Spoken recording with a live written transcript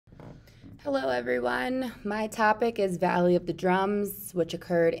Hello, everyone. My topic is Valley of the Drums, which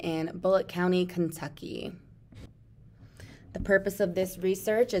occurred in Bullitt County, Kentucky. The purpose of this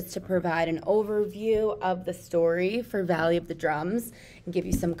research is to provide an overview of the story for Valley of the Drums and give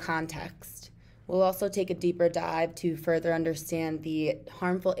you some context. We'll also take a deeper dive to further understand the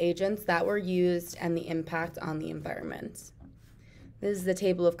harmful agents that were used and the impact on the environment. This is the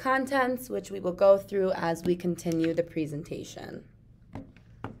table of contents, which we will go through as we continue the presentation.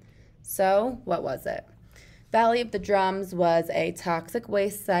 So, what was it? Valley of the Drums was a toxic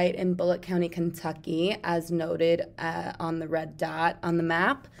waste site in Bullitt County, Kentucky, as noted on the red dot on the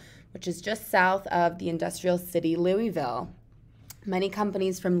map, which is just south of the industrial city, Louisville. Many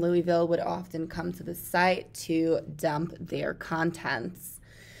companies from Louisville would often come to the site to dump their contents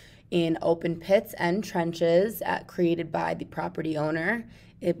in open pits and trenches created by the property owner.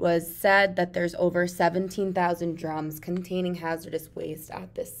 It was said that there's over 17,000 drums containing hazardous waste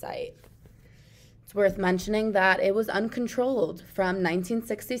at this site. It's worth mentioning that it was uncontrolled. From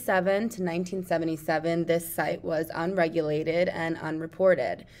 1967 to 1977, this site was unregulated and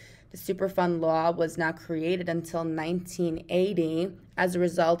unreported. The Superfund law was not created until 1980 as a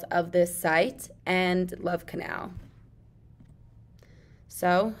result of this site and Love Canal.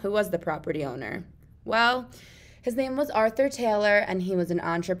 So, who was the property owner? Well, his name was Arthur Taylor, and he was an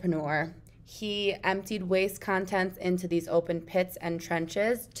entrepreneur. He emptied waste contents into these open pits and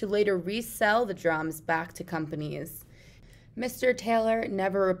trenches to later resell the drums back to companies. Mr. Taylor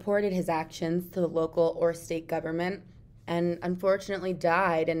never reported his actions to the local or state government and unfortunately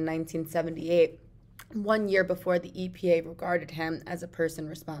died in 1978, 1 year before the EPA regarded him as a person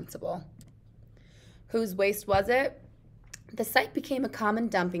responsible. Whose waste was it? The site became a common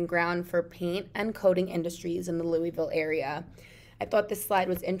dumping ground for paint and coating industries in the Louisville area. I thought this slide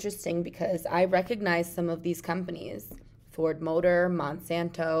was interesting because I recognized some of these companies: Ford Motor,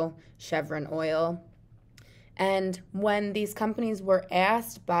 Monsanto, Chevron Oil. And when these companies were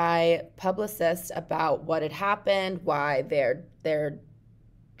asked by publicists about what had happened, why their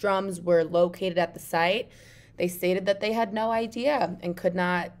drums were located at the site, they stated that they had no idea and could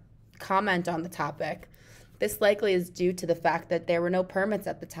not comment on the topic. This likely is due to the fact that there were no permits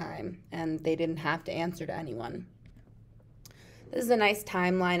at the time and they didn't have to answer to anyone. This is a nice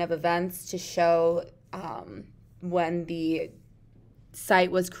timeline of events to show when the site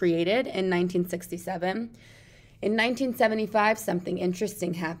was created in 1967. In 1975, something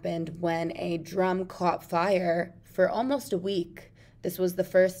interesting happened when a drum caught fire for almost a week. This was the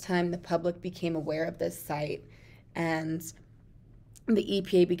first time the public became aware of this site, and the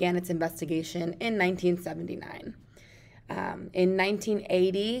EPA began its investigation in 1979. In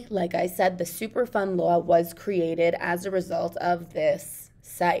 1980, like I said, the Superfund law was created as a result of this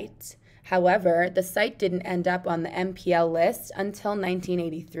site. However, the site didn't end up on the MPL list until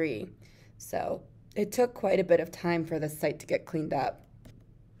 1983. So it took quite a bit of time for the site to get cleaned up.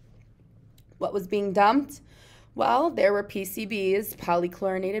 What was being dumped? Well, there were PCBs,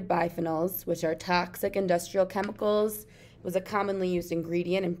 polychlorinated biphenyls, which are toxic industrial chemicals. It was a commonly used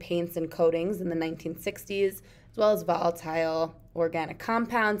ingredient in paints and coatings in the 1960s, as well as volatile organic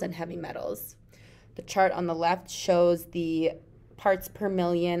compounds and heavy metals. The chart on the left shows the parts per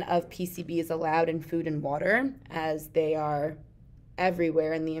million of PCBs allowed in food and water, as they are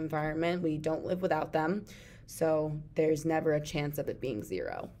everywhere in the environment. We don't live without them, so there's never a chance of it being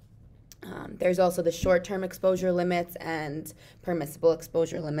zero. There's also the short-term exposure limits and permissible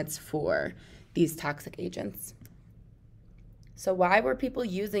exposure limits for these toxic agents. So why were people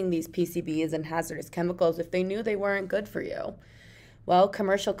using these PCBs and hazardous chemicals if they knew they weren't good for you? Well,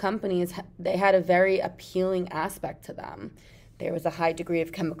 commercial companies, they had a very appealing aspect to them. There was a high degree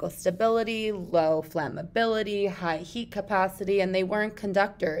of chemical stability, low flammability, high heat capacity, and they weren't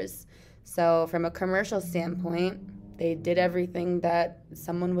conductors. So from a commercial standpoint, they did everything that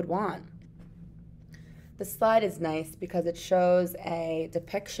someone would want. The slide is nice because it shows a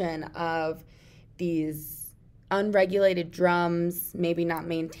depiction of these unregulated drums, maybe not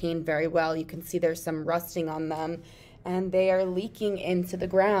maintained very well. You can see there's some rusting on them, and they are leaking into the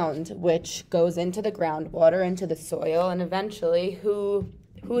ground, which goes into the groundwater, into the soil, and eventually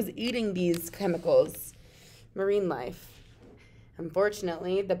who's eating these chemicals? Marine life.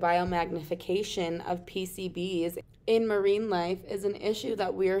 Unfortunately, the biomagnification of PCBs in marine life is an issue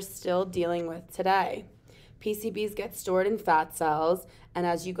that we are still dealing with today. PCBs get stored in fat cells, and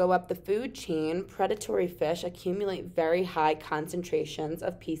as you go up the food chain, predatory fish accumulate very high concentrations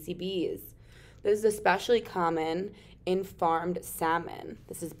of PCBs. This is especially common in farmed salmon.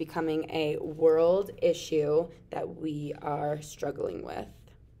 This is becoming a world issue that we are struggling with.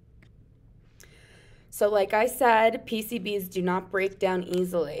 So like I said, PCBs do not break down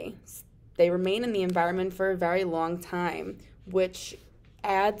easily. They remain in the environment for a very long time, which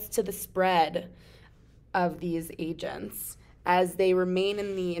adds to the spread of these agents. As they remain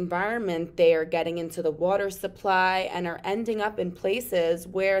in the environment, they are getting into the water supply and are ending up in places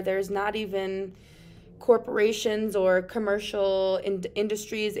where there's not even corporations or commercial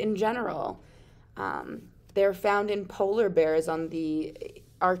industries in general. They're found in polar bears on the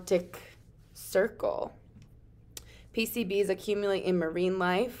Arctic Circle. PCBs accumulate in marine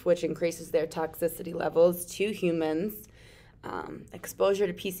life, which increases their toxicity levels to humans. Exposure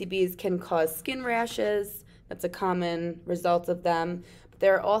to PCBs can cause skin rashes. That's a common result of them. But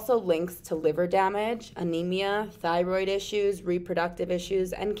there are also links to liver damage, anemia, thyroid issues, reproductive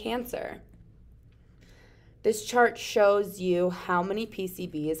issues, and cancer. This chart shows you how many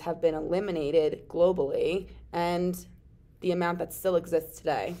PCBs have been eliminated globally and the amount that still exists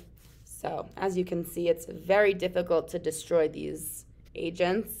today. So, as you can see, it's very difficult to destroy these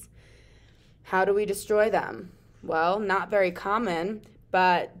agents. How do we destroy them? Well, not very common,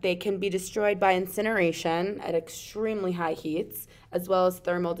 but they can be destroyed by incineration at extremely high heats, as well as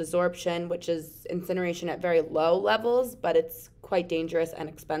thermal desorption, which is incineration at very low levels, but it's quite dangerous and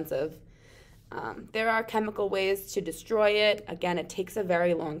expensive. There are chemical ways to destroy it. Again, it takes a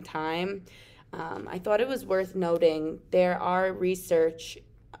very long time. I thought it was worth noting there are research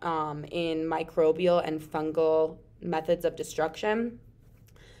in microbial and fungal methods of destruction.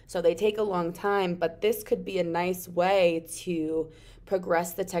 So they take a long time, but this could be a nice way to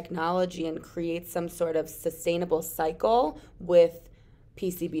progress the technology and create some sort of sustainable cycle with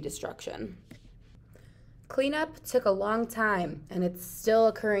PCB destruction. Cleanup took a long time, and it's still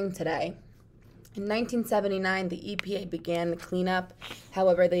occurring today. In 1979, the EPA began the cleanup.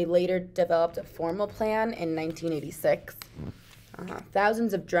 However, they later developed a formal plan in 1986.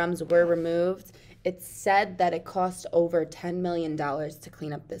 Thousands of drums were removed. It's said that it cost over $10 million to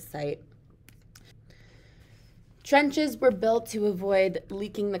clean up this site. Trenches were built to avoid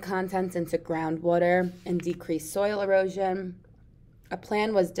leaking the contents into groundwater and decrease soil erosion. A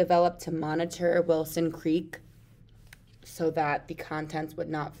plan was developed to monitor Wilson Creek so that the contents would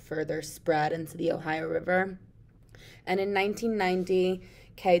not further spread into the Ohio River. And in 1990,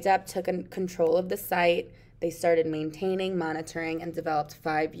 KDEP took control of the site. They started maintaining, monitoring, and developed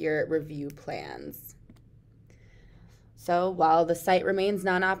 5-year review plans. So while the site remains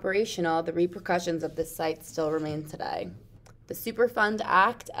non-operational, the repercussions of this site still remain today. The Superfund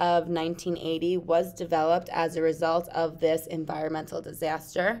Act of 1980 was developed as a result of this environmental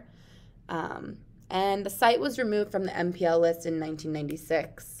disaster. And the site was removed from the MPL list in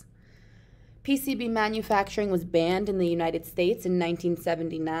 1996. PCB manufacturing was banned in the United States in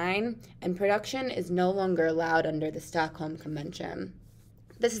 1979, and production is no longer allowed under the Stockholm Convention.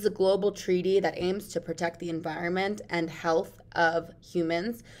 This is a global treaty that aims to protect the environment and health of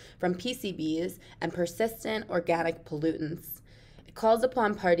humans from PCBs and persistent organic pollutants. It calls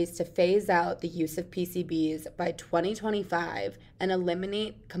upon parties to phase out the use of PCBs by 2025 and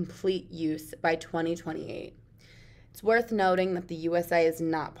eliminate complete use by 2028. It's worth noting that the USA is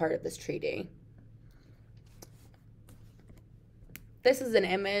not part of this treaty. This is an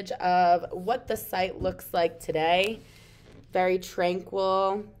image of what the site looks like today. Very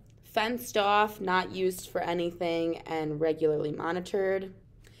tranquil, fenced off, not used for anything, and regularly monitored.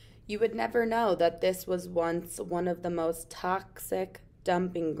 You would never know that this was once one of the most toxic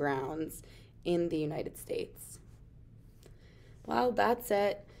dumping grounds in the United States. Well, that's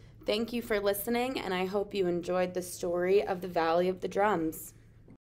it. Thank you for listening, and I hope you enjoyed the story of the Valley of the Drums.